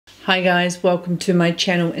Hi guys, welcome to my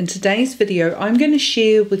channel. In today's video I'm going to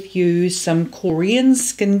share with you some Korean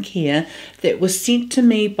skincare that was sent to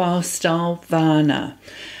me by Stylevana.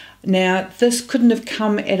 Now this couldn't have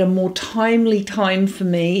come at a more timely time for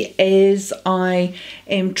me, as I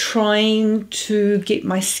am trying to get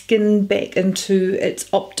my skin back into its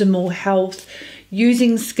optimal health.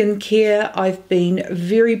 Using skincare, I've been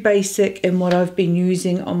very basic in what I've been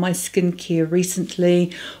using on my skincare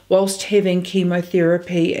recently whilst having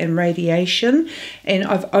chemotherapy and radiation, and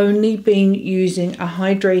I've only been using a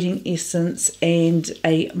hydrating essence and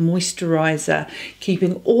a moisturizer,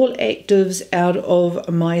 keeping all actives out of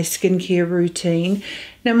my skincare routine.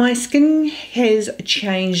 Now my skin has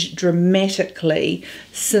changed dramatically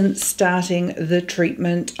since starting the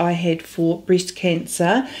treatment I had for breast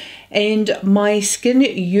cancer, and my skin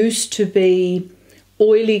used to be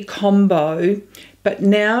oily combo, but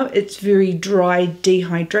now it's very dry,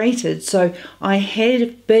 dehydrated. So I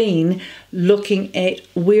had been looking at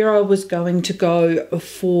where I was going to go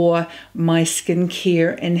for my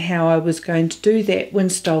skincare and how I was going to do that when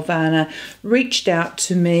Stylevana reached out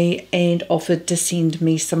to me and offered to send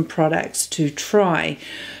me some products to try.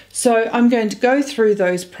 So I'm going to go through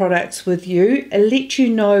those products with you and let you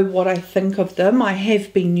know what I think of them. I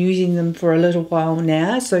have been using them for a little while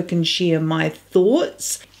now, so I can share my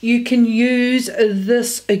thoughts. You can use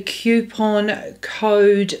this coupon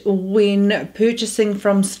code when purchasing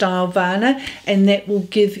from Stylevana, and that will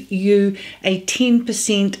give you a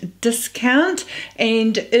 10% discount.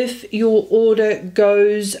 And if your order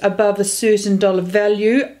goes above a certain dollar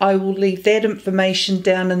value, I will leave that information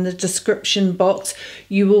down in the description box.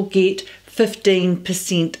 You will get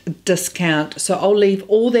 15% discount. So I'll leave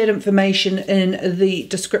all that information in the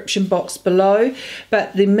description box below,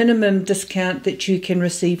 but the minimum discount that you can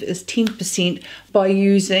receive is 10% by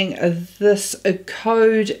using this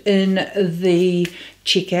code in the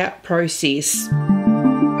checkout process.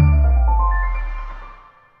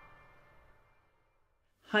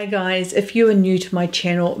 Hi guys, if you are new to my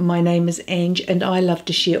channel, my name is Ange and I love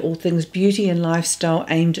to share all things beauty and lifestyle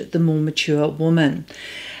aimed at the more mature woman.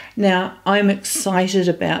 Now, I'm excited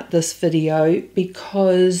about this video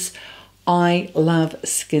because I love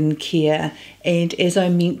skincare, and as I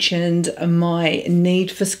mentioned, my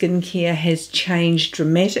need for skincare has changed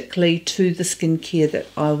dramatically to the skincare that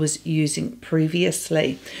I was using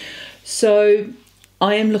previously. So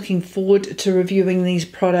I am looking forward to reviewing these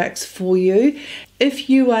products for you. If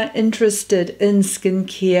you are interested in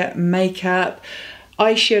skincare, makeup,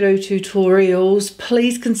 eyeshadow tutorials,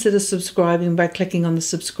 please consider subscribing by clicking on the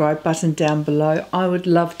subscribe button down below. I would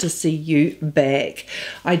love to see you back.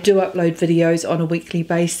 I do upload videos on a weekly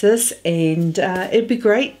basis, and it'd be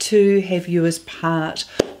great to have you as part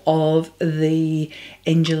of the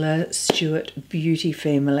Angela Stuart beauty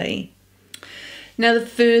family. Now the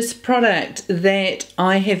first product that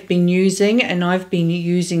I have been using, and I've been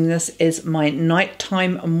using this as my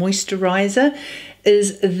nighttime moisturizer,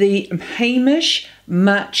 is the Hamish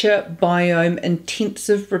Matcha Biome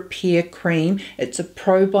Intensive Repair Cream. It's a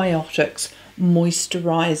probiotics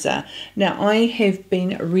moisturizer. Now I have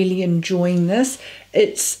been really enjoying this.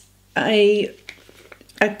 It's a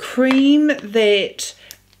cream that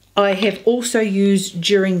I have also used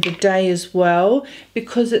during the day as well,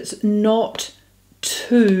 because it's not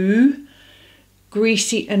too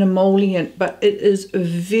greasy and emollient, but it is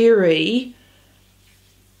very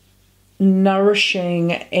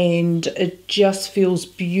nourishing and it just feels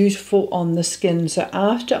beautiful on the skin. So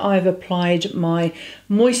after I've applied my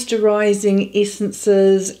moisturizing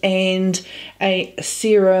essences and a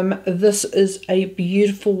serum, this is a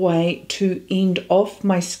beautiful way to end off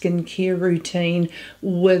my skincare routine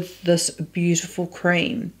with this beautiful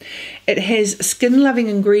cream. It has skin loving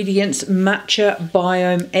ingredients, matcha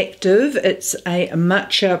biome active. It's a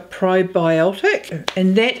matcha probiotic,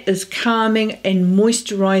 and that is calming and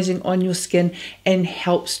moisturizing on your skin and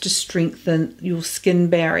helps to strengthen your skin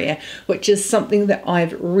barrier, which is something that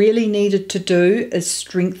I've really needed to do, is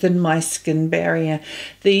strengthen my skin barrier.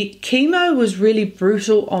 The chemo was really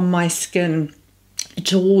brutal on my skin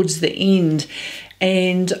towards the end,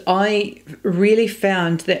 and I really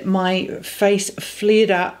found that my face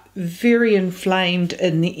flared up, very inflamed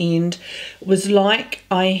in the end. It was like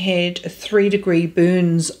I had 3-degree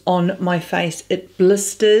burns on my face. It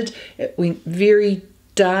blistered, it went very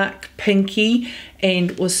dark pinky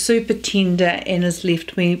and was super tender, and has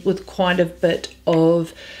left me with quite a bit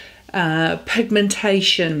of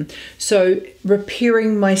pigmentation. So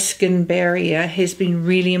repairing my skin barrier has been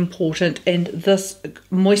really important, and this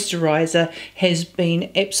moisturizer has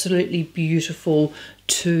been absolutely beautiful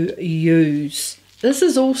to use. This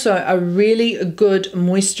is also a really good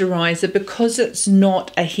moisturizer because it's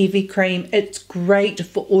not a heavy cream. It's great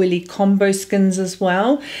for oily combo skins as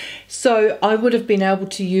well. So I would have been able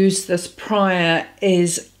to use this prior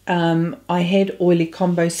as I had oily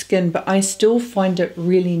combo skin, but I still find it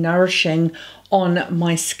really nourishing on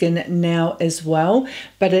my skin now as well.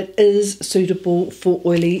 But it is suitable for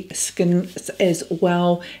oily skin as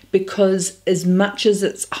well, because as much as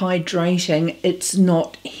it's hydrating, it's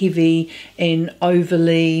not heavy and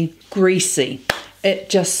overly greasy. It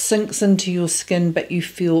just sinks into your skin, but you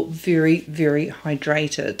feel very, very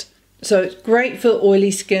hydrated. So it's great for oily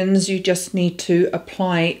skins. You just need to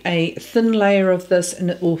apply a thin layer of this and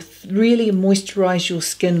it will really moisturize your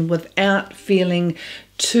skin without feeling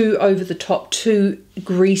too over the top, too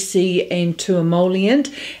greasy and too emollient.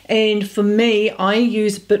 And for me, I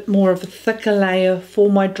use a bit more of a thicker layer for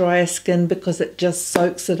my drier skin because it just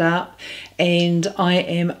soaks it up, and I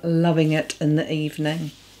am loving it in the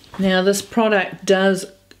evening. Now this product does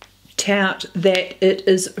tout that it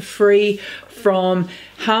is free from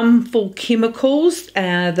harmful chemicals.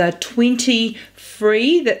 The 20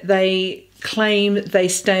 free that they claim they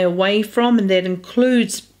stay away from, and that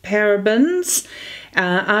includes parabens,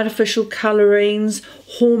 artificial colorings,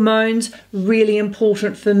 hormones. Really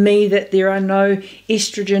important for me that there are no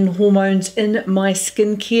estrogen hormones in my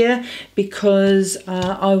skincare, because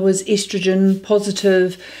I was estrogen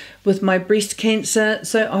positive with my breast cancer.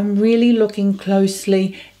 So I'm really looking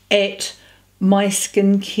closely at my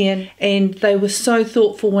skincare, and they were so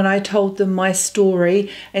thoughtful when I told them my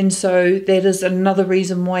story, and so that is another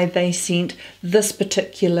reason why they sent this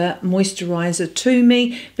particular moisturizer to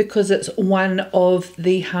me, because it's one of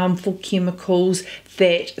the harmful chemicals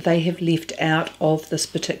that they have left out of this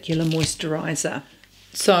particular moisturizer.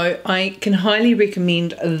 So I can highly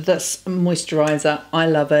recommend this moisturizer. I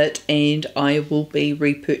love it and I will be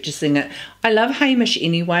repurchasing it. I love Hamish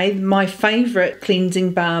anyway. My favourite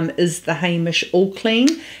cleansing balm is the Hamish All Clean.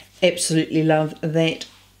 Absolutely love that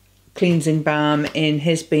cleansing balm and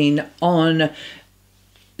has been on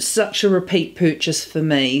such a repeat purchase for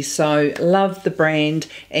me. So love the brand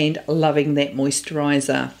and loving that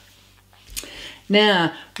moisturizer.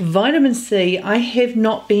 Now, vitamin C, I have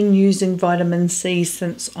not been using vitamin C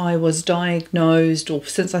since I was diagnosed, or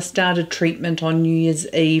since I started treatment on New Year's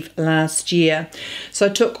Eve last year. So I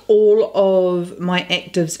took all of my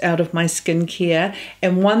actives out of my skincare,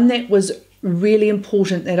 and one that was really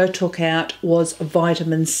important that I took out was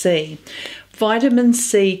vitamin C. Vitamin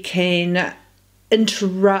C can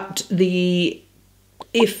interrupt the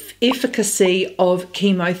efficacy of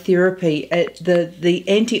chemotherapy. The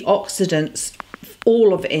antioxidants,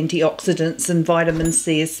 all of antioxidants and vitamin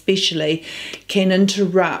C especially, can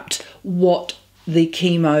interrupt what the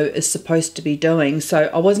chemo is supposed to be doing.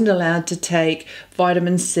 So I wasn't allowed to take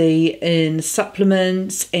vitamin C in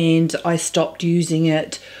supplements, and I stopped using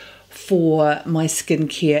it for my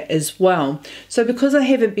skincare as well. So because I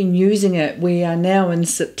haven't been using it, we are now in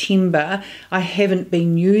September, I haven't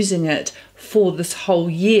been using it for this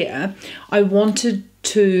whole year, I wanted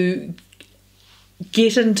to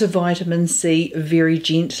get into vitamin C very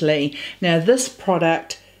gently. Now this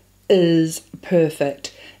product is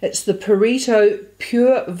perfect. It's the Pareto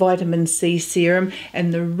Pure Vitamin C Serum,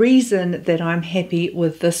 and the reason that I'm happy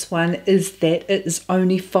with this one is that it is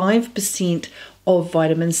only 5% of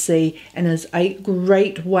vitamin C and is a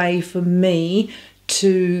great way for me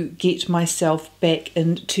to get myself back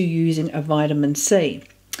into using a vitamin C.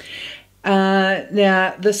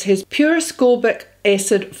 Now this has pure ascorbic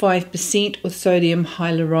acid 5% with sodium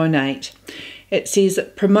hyaluronate. It says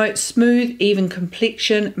it promotes smooth, even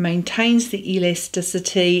complexion, maintains the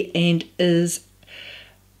elasticity, and is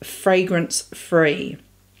fragrance free.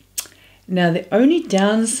 Now the only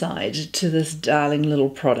downside to this darling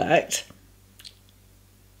little product,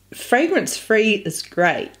 fragrance free is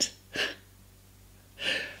great,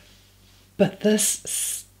 but this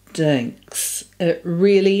stinks. It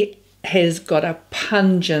really has got a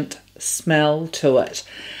pungent smell to it.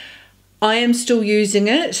 I am still using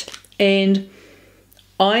it, and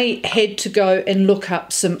I had to go and look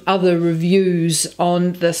up some other reviews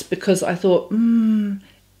on this because I thought,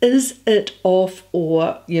 is it off,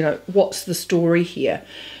 or what's the story here?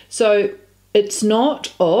 So it's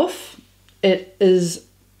not off. It is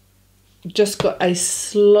just got a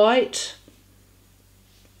slight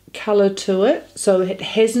color to it, so it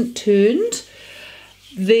hasn't turned.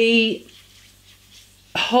 The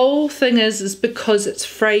whole thing is because it's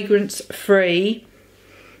fragrance free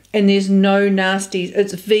and there's no nasties,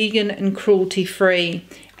 it's vegan and cruelty free,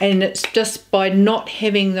 and it's just by not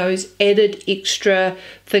having those added extra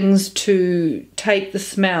things to take the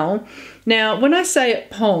smell. Now when I say it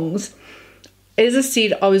pongs, As I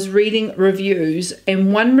said, I was reading reviews,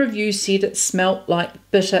 and one review said it smelled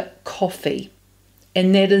like bitter coffee,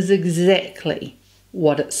 and that is exactly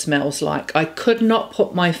what it smells like. I could not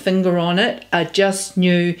put my finger on it. I just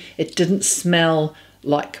knew it didn't smell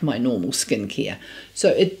like my normal skincare. So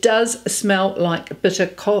it does smell like bitter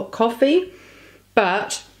coffee,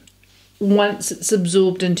 but once it's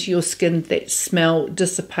absorbed into your skin, that smell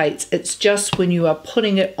dissipates. It's just when you are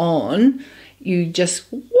putting it on, you just,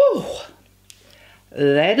 whoa,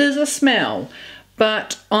 that is a smell.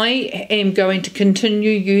 But I am going to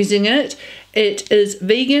continue using it. It is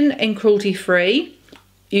vegan and cruelty-free.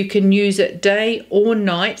 You can use it day or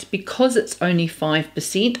night. Because it's only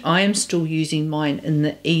 5%, I am still using mine in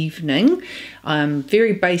the evening. I'm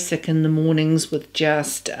very basic in the mornings with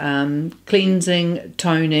just cleansing,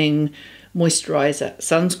 toning, moisturizer,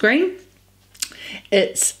 sunscreen.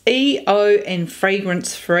 It's EO and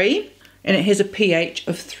fragrance free, and it has a pH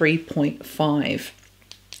of 3.5.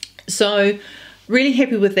 So really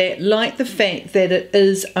happy with that. Like the fact that it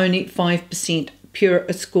is only 5% pure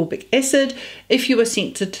ascorbic acid. If you are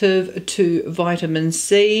sensitive to vitamin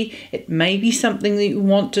C, it may be something that you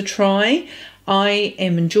want to try. I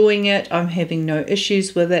am enjoying it. I'm having no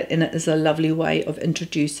issues with it, and it is a lovely way of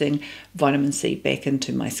introducing vitamin C back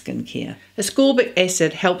into my skincare. Ascorbic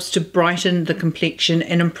acid helps to brighten the complexion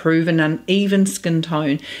and improve an uneven skin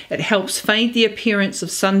tone. It helps fade the appearance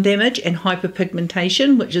of sun damage and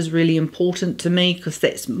hyperpigmentation, which is really important to me because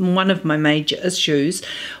that's one of my major issues,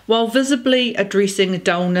 while visibly addressing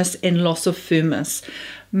dullness and loss of firmness,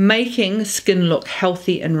 making skin look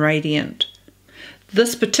healthy and radiant.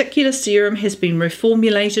 This particular serum has been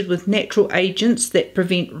reformulated with natural agents that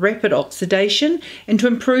prevent rapid oxidation and to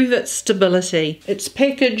improve its stability. It's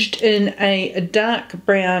packaged in a dark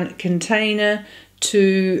brown container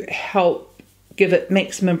to help give it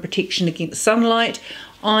maximum protection against sunlight.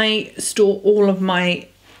 I store all of my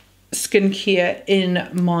skincare in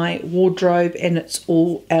my wardrobe, and it's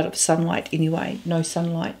all out of sunlight anyway. No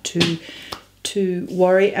sunlight to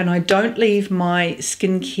worry, and I don't leave my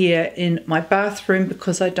skincare in my bathroom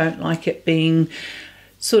because I don't like it being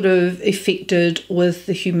sort of affected with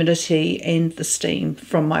the humidity and the steam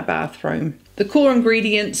from my bathroom. The core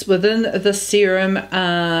ingredients within the serum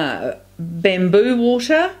are bamboo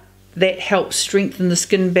water that helps strengthen the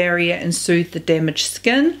skin barrier and soothe the damaged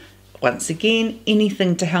skin. Once again,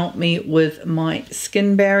 anything to help me with my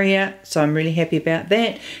skin barrier, so I'm really happy about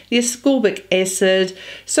that. The ascorbic acid,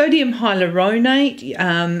 sodium hyaluronate,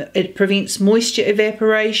 it prevents moisture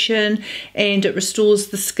evaporation and it restores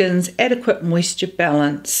the skin's adequate moisture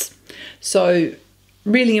balance. So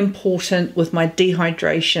really important with my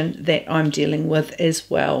dehydration that I'm dealing with as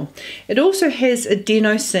well. It also has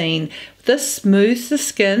adenosine. This smooths the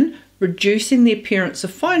skin, reducing the appearance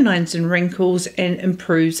of fine lines and wrinkles, and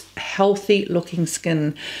improves healthy looking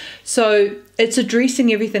skin. So it's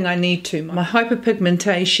addressing everything I need to. My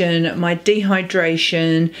hyperpigmentation, my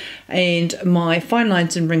dehydration, and my fine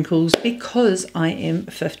lines and wrinkles, because I am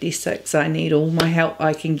 56. I need all my help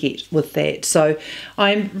I can get with that. So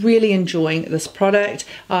I'm really enjoying this product.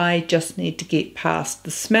 I just need to get past the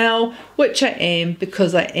smell, which I am,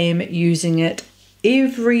 because I am using it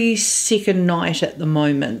every second night at the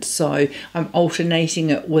moment. So I'm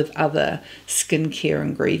alternating it with other skincare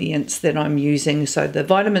ingredients that I'm using. So the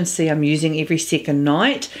vitamin C I'm using every second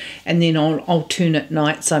night, and then on alternate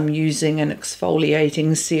nights I'm using an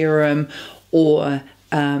exfoliating serum or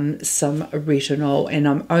some retinol, and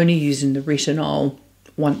I'm only using the retinol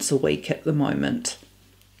once a week at the moment.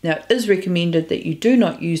 Now, it is recommended that you do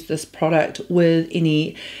not use this product with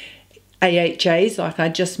any AHAs like I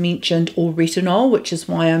just mentioned, or retinol, which is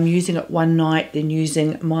why I'm using it one night, then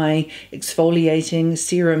using my exfoliating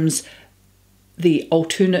serums the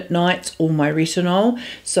alternate nights, or my retinol.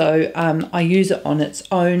 So I use it on its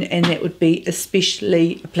own, and that would be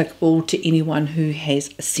especially applicable to anyone who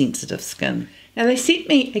has sensitive skin. Now, they sent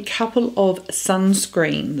me a couple of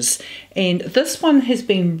sunscreens, and this one has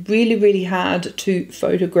been really hard to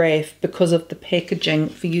photograph because of the packaging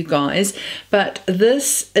for you guys, but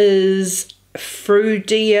this is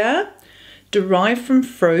Frudia, derived from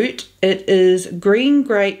fruit. It is green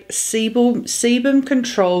grape sebum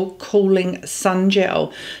control cooling sun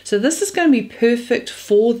gel. So this is going to be perfect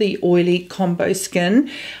for the oily combo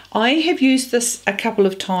skin. I have used this a couple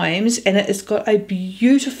of times, and it has got a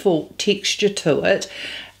beautiful texture to it.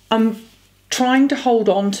 I'm trying to hold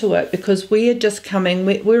on to it because we're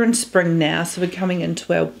in spring now, so we're coming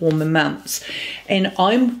into our warmer months, and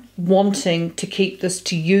I'm wanting to keep this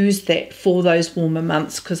to use that for those warmer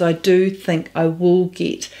months, because I do think I will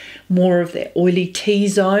get more of that oily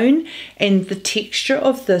T-zone, and the texture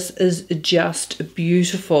of this is just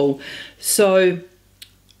beautiful. So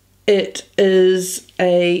it is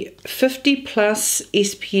a 50 plus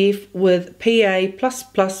SPF with PA++++,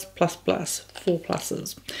 4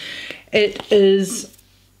 pluses. It is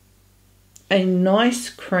a nice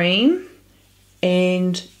cream,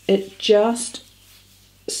 and it just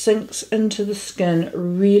sinks into the skin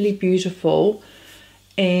really beautiful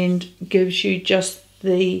and gives you just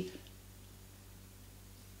the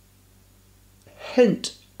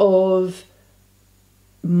hint of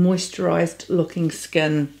moisturized looking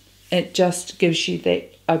skin. It just gives you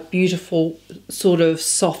that a beautiful sort of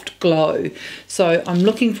soft glow. So I'm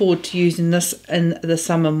looking forward to using this in the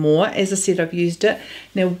summer more. As I said, I've used it.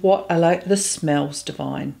 Now what I like, this smells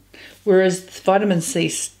divine. Whereas vitamin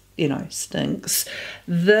C, you know, stinks.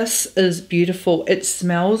 This is beautiful. It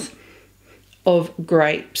smells of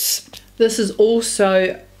grapes. This is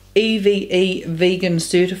also EVE vegan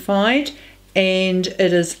certified, and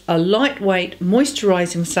it is a lightweight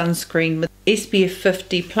moisturizing sunscreen with SPF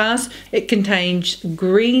 50 plus. It contains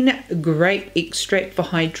green grape extract for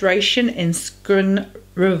hydration and skin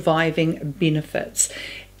reviving benefits.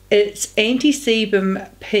 Its anti-sebum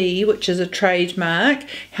P, which is a trademark,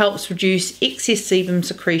 helps reduce excess sebum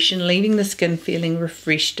secretion, leaving the skin feeling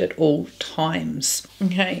refreshed at all times.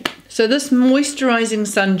 Okay, so this moisturizing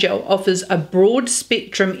sun gel offers a broad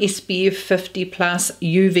spectrum SPF 50 plus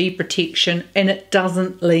UV protection, and it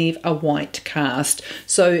doesn't leave a white cast.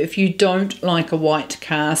 So if you don't like a white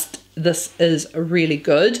cast, this is really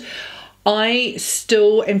good. I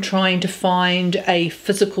still am trying to find a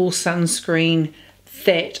physical sunscreen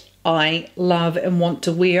that I love and want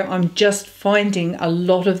to wear. I'm just finding a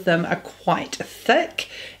lot of them are quite thick,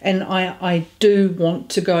 and I do want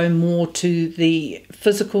to go more to the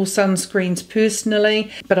physical sunscreens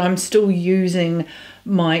personally, but I'm still using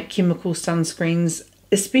my chemical sunscreens,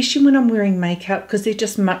 especially when I'm wearing makeup, because they're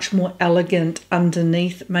just much more elegant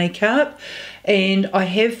underneath makeup. And I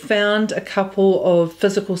have found a couple of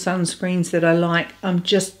physical sunscreens that I like. I'm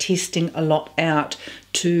just testing a lot out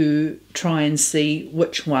to try and see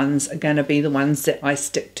which ones are going to be the ones that I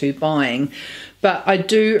stick to buying. But I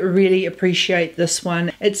do really appreciate this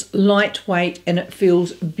one. It's lightweight and it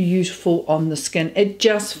feels beautiful on the skin. It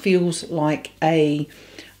just feels like a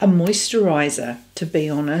moisturizer, to be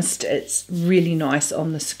honest. It's really nice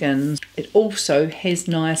on the skin. It also has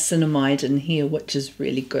niacinamide in here, which is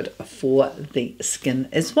really good for the skin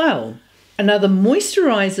as well. Another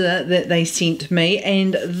moisturizer that they sent me,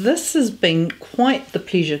 and this has been quite the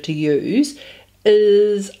pleasure to use,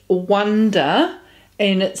 is Wonder,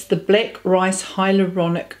 and it's the Black Rice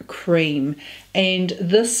Hyaluronic Cream. And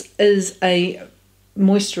this is a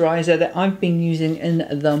moisturizer that I've been using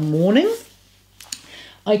in the morning.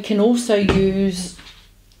 I can also use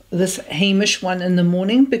this Hamish one in the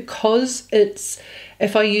morning because it's,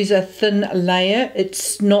 if I use a thin layer,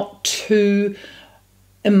 it's not too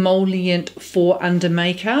emollient for under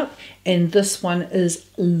makeup, and this one is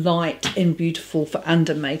light and beautiful for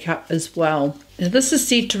under makeup as well. Now, this is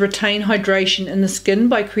said to retain hydration in the skin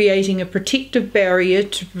by creating a protective barrier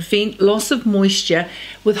to prevent loss of moisture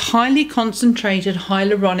with highly concentrated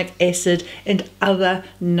hyaluronic acid and other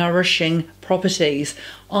nourishing properties.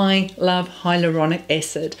 I love hyaluronic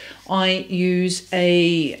acid. I use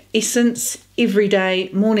a essence every day,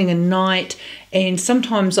 morning and night, and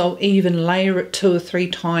sometimes I'll even layer it 2 or 3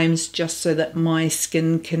 times just so that my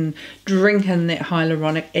skin can drink in that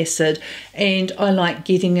hyaluronic acid. And I like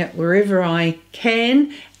getting it wherever I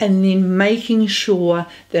can, and then making sure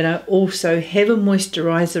that I also have a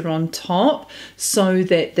moisturizer on top so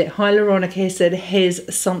that that hyaluronic acid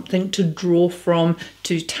has something to draw from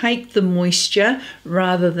to take the moisture,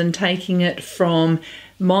 rather than taking it from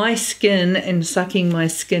my skin and sucking my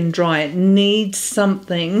skin dry. It needs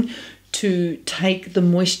something to take the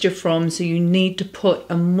moisture from, so you need to put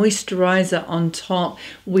a moisturizer on top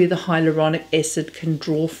where the hyaluronic acid can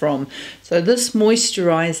draw from. So this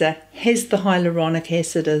moisturizer has the hyaluronic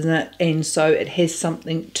acid in it, and so it has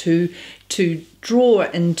something to draw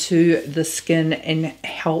into the skin and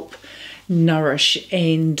help nourish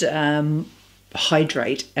and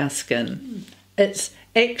hydrate our skin. It's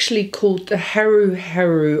actually called the Haru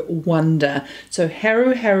Haru Wonder. So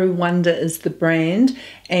Haru Haru Wonder is the brand,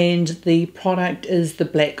 and the product is the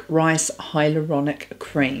Black Rice Hyaluronic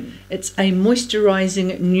Cream. It's a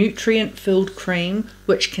moisturizing, nutrient-filled cream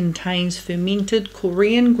which contains fermented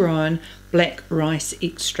Korean-grown black rice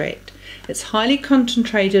extract. It's highly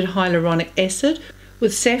concentrated hyaluronic acid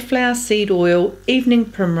with safflower seed oil, evening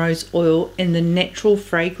primrose oil, and the natural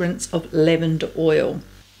fragrance of lavender oil.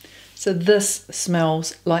 So this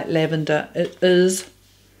smells like lavender. It is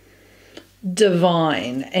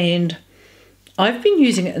divine, and I've been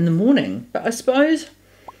using it in the morning, but I suppose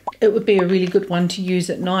it would be a really good one to use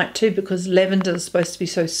at night too, because lavender is supposed to be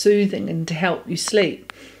so soothing and to help you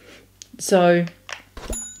sleep. So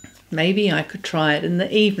maybe I could try it in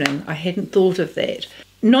the evening. I hadn't thought of that.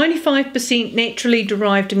 95% naturally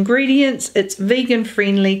derived ingredients. It's vegan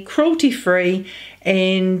friendly, cruelty free,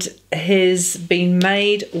 and has been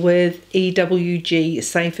made with EWG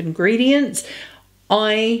safe ingredients.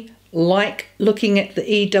 I like looking at the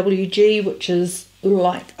EWG, which is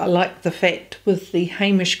I like the fact with the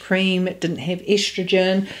Hamish cream it didn't have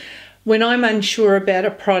estrogen. When I'm unsure about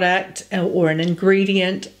a product or an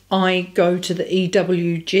ingredient, I go to the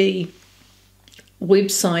EWG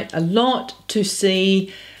website a lot to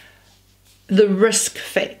see the risk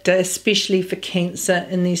factor, especially for cancer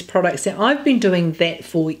in these products. Now, I've been doing that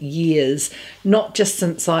for years, not just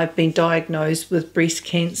since I've been diagnosed with breast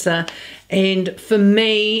cancer. And for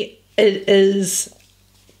me, it is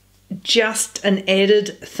just an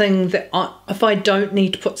added thing that if I don't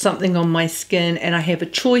need to put something on my skin and I have a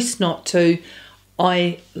choice not to,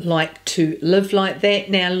 I like to live like that.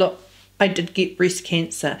 Now look, I did get breast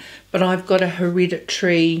cancer, but I've got a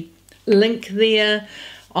hereditary link there.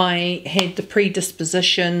 I had the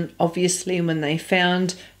predisposition, obviously, when they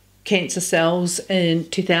found cancer cells in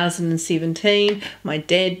 2017. My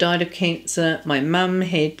dad died of cancer. My mum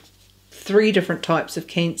had 3 different types of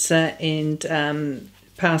cancer and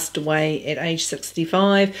passed away at age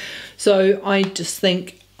 65. So I just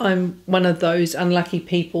think I'm one of those unlucky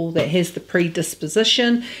people that has the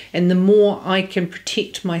predisposition, and the more I can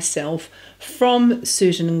protect myself from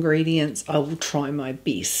certain ingredients, I will try my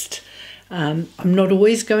best. I'm not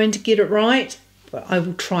always going to get it right, but I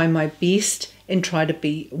will try my best and try to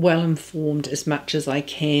be well informed as much as I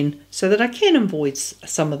can so that I can avoid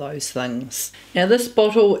some of those things. Now this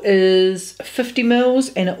bottle is 50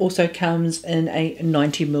 ml and it also comes in a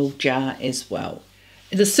 90 ml jar as well.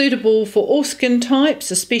 It is suitable for all skin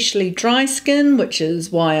types, especially dry skin, which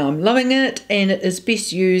is why I'm loving it, and it is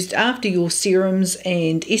best used after your serums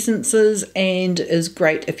and essences, and is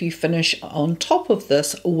great if you finish on top of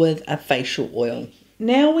this with a facial oil.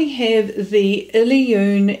 Now we have the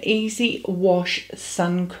Illioon Easy Wash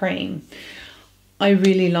Sun Cream. I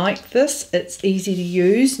really like this. It's easy to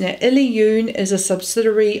use. Now Illioon is a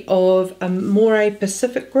subsidiary of Amore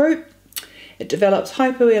Pacific Group. It develops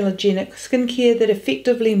hypoallergenic skincare that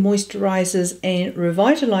effectively moisturizes and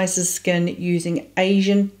revitalizes skin using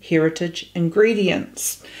Asian heritage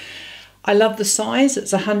ingredients. I love the size.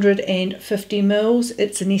 It's 150 ml.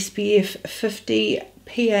 It's an SPF 50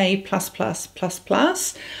 PA++++.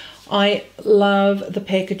 I love the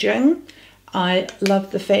packaging. I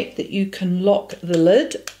love the fact that you can lock the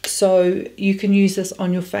lid, so you can use this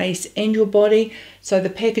on your face and your body. So the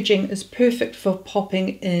packaging is perfect for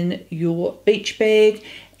popping in your beach bag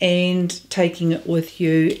and taking it with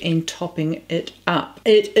you and topping it up.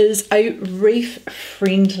 It is a reef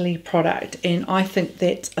friendly product, and I think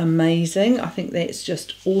that's amazing. I think that's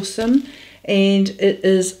just awesome, and it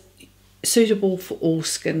is suitable for all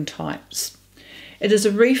skin types. It is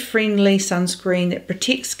a reef-friendly sunscreen that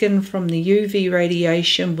protects skin from the UV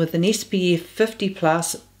radiation with an SPF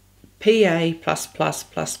 50+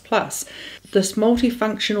 PA++++. This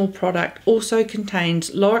multifunctional product also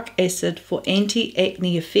contains lauric acid for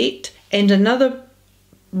anti-acne effect and another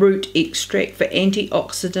root extract for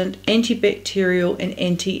antioxidant, antibacterial and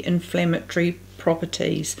anti-inflammatory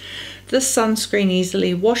properties. This sunscreen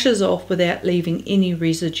easily washes off without leaving any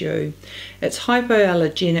residue. Its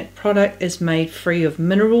hypoallergenic product is made free of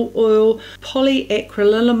mineral oil,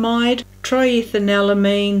 polyacrylamide,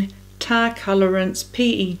 triethanolamine, tar colorants,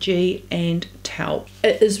 PEG and talc.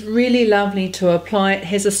 It is really lovely to apply. It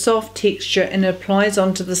has a soft texture and it applies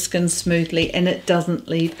onto the skin smoothly, and it doesn't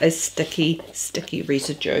leave a sticky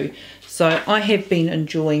residue. So I have been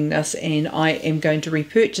enjoying this, and I am going to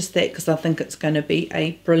repurchase that because I think it's going to be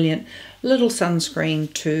a brilliant little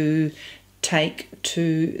sunscreen to take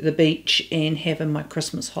to the beach and have in my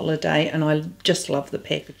Christmas holiday, and I just love the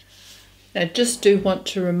package. I just do want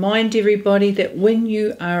to remind everybody that when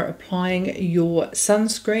you are applying your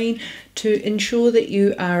sunscreen, to ensure that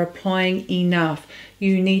you are applying enough.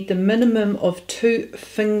 You need the minimum of 2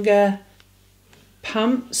 finger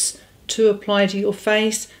pumps to apply to your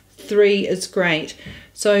face. 3 is great.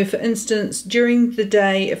 So for instance, during the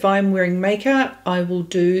day, if I'm wearing makeup, I will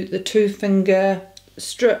do the 2 finger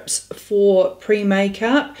strips for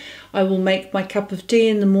pre-makeup. I will make my cup of tea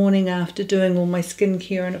in the morning after doing all my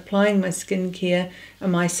skincare and applying my skincare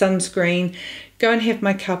and my sunscreen. Go and have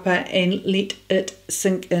my cuppa and let it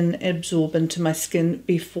sink in, absorb into my skin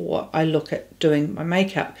before I look at doing my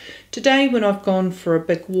makeup. Today, when I've gone for a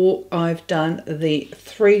big walk, I've done the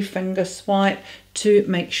 3-finger swipe to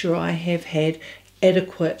make sure I have had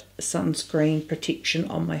adequate sunscreen protection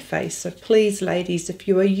on my face. So please, ladies, if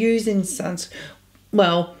you are using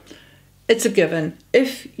well, it's a given.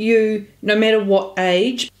 If you, no matter what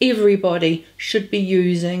age, everybody should be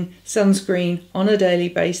using sunscreen on a daily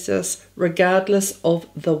basis, regardless of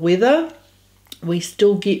the weather. We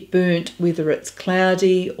still get burnt whether it's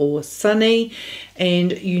cloudy or sunny,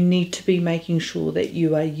 and you need to be making sure that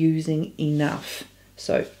you are using enough.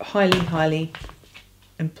 So highly, highly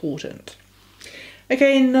important.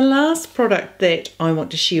 Okay, and the last product that I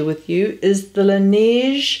want to share with you is the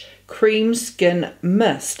Laneige Cream Skin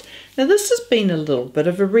Mist. Now this has been a little bit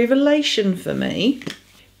of a revelation for me,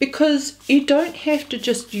 because you don't have to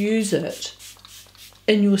just use it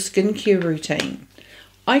in your skincare routine.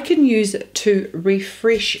 I can use it to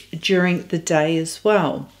refresh during the day as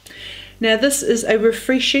well. Now this is a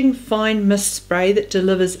refreshing fine mist spray that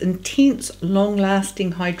delivers intense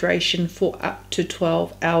long-lasting hydration for up to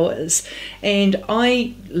 12 hours. And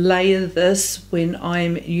I layer this when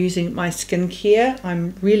I'm using my skincare.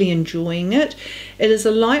 I'm really enjoying it. It is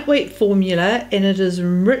a lightweight formula and it is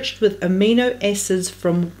enriched with amino acids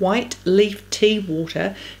from white leaf tea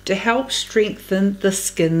water to help strengthen the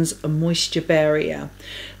skin's moisture barrier.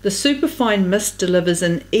 The superfine mist delivers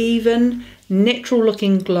an even, natural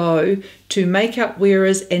looking glow to makeup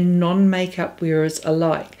wearers and non-makeup wearers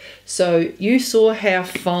alike. So you saw how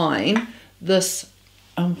fine this,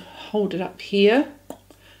 hold it up here,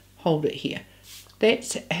 hold it here.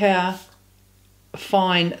 That's how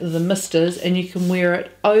fine the mist is, and you can wear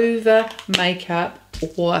it over makeup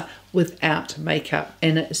or without makeup,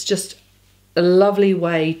 and it's just a lovely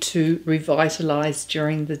way to revitalize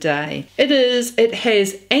during the day. It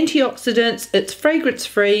has antioxidants, it's fragrance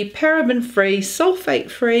free, paraben free,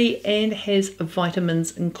 sulfate free, and has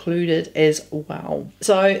vitamins included as well.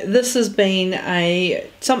 So this has been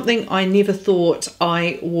something I never thought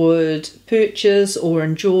I would purchase or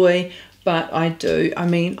enjoy, but I do. I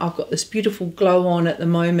mean, I've got this beautiful glow on at the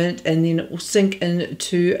moment, and then it will sink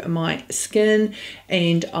into my skin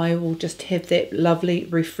and I will just have that lovely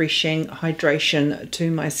refreshing hydration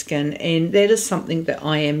to my skin, and that is something that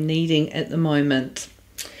I am needing at the moment.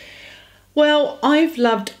 Well, I've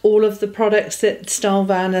loved all of the products that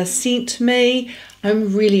Stylevana sent me.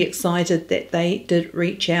 I'm really excited that they did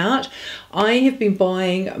reach out. I have been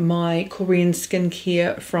buying my Korean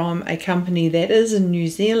skincare from a company that is in New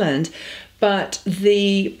Zealand, but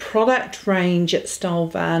the product range at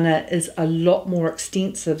Stylevana is a lot more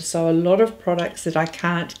extensive. So a lot of products that I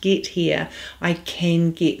can't get here, I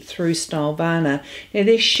can get through Stylevana. Now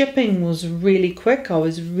their shipping was really quick. I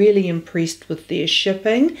was really impressed with their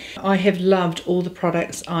shipping. I have loved all the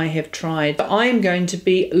products I have tried. I am going to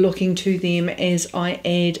be looking to them as I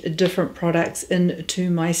add different products into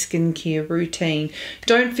my skincare routine.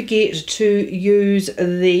 Don't forget to use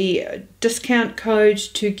the discount code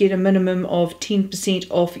to get a minimum of 10%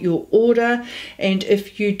 off your order, and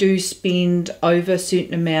if you do spend over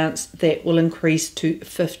certain amounts, that will increase to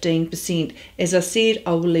 15%. As I said,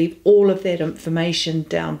 I will leave all of that information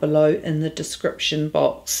down below in the description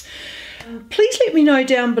box. Please let me know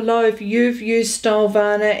down below if you've used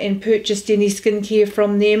Stylevana and purchased any skincare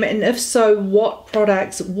from them, and if so, what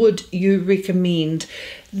products would you recommend?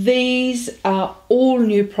 These are all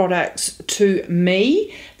new products to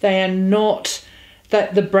me. They are not,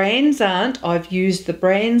 that the brands aren't. I've used the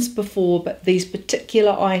brands before, but these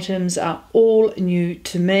particular items are all new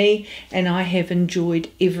to me, and I have enjoyed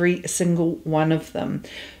every single one of them.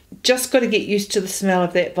 Just got to get used to the smell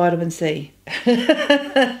of that vitamin C.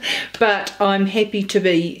 But I'm happy to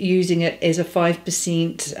be using it as a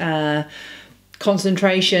 5%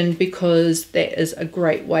 concentration, because that is a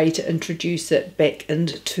great way to introduce it back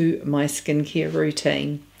into my skincare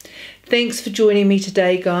routine. Thanks for joining me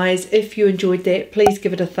today, guys. If you enjoyed that, please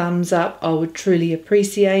give it a thumbs up. I would truly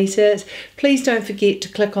appreciate it. Please don't forget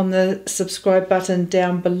to click on the subscribe button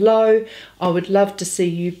down below. I would love to see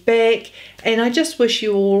you back. And I just wish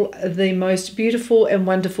you all the most beautiful and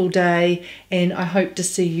wonderful day. And I hope to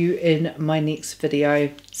see you in my next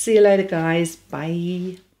video. See you later, guys.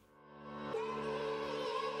 Bye.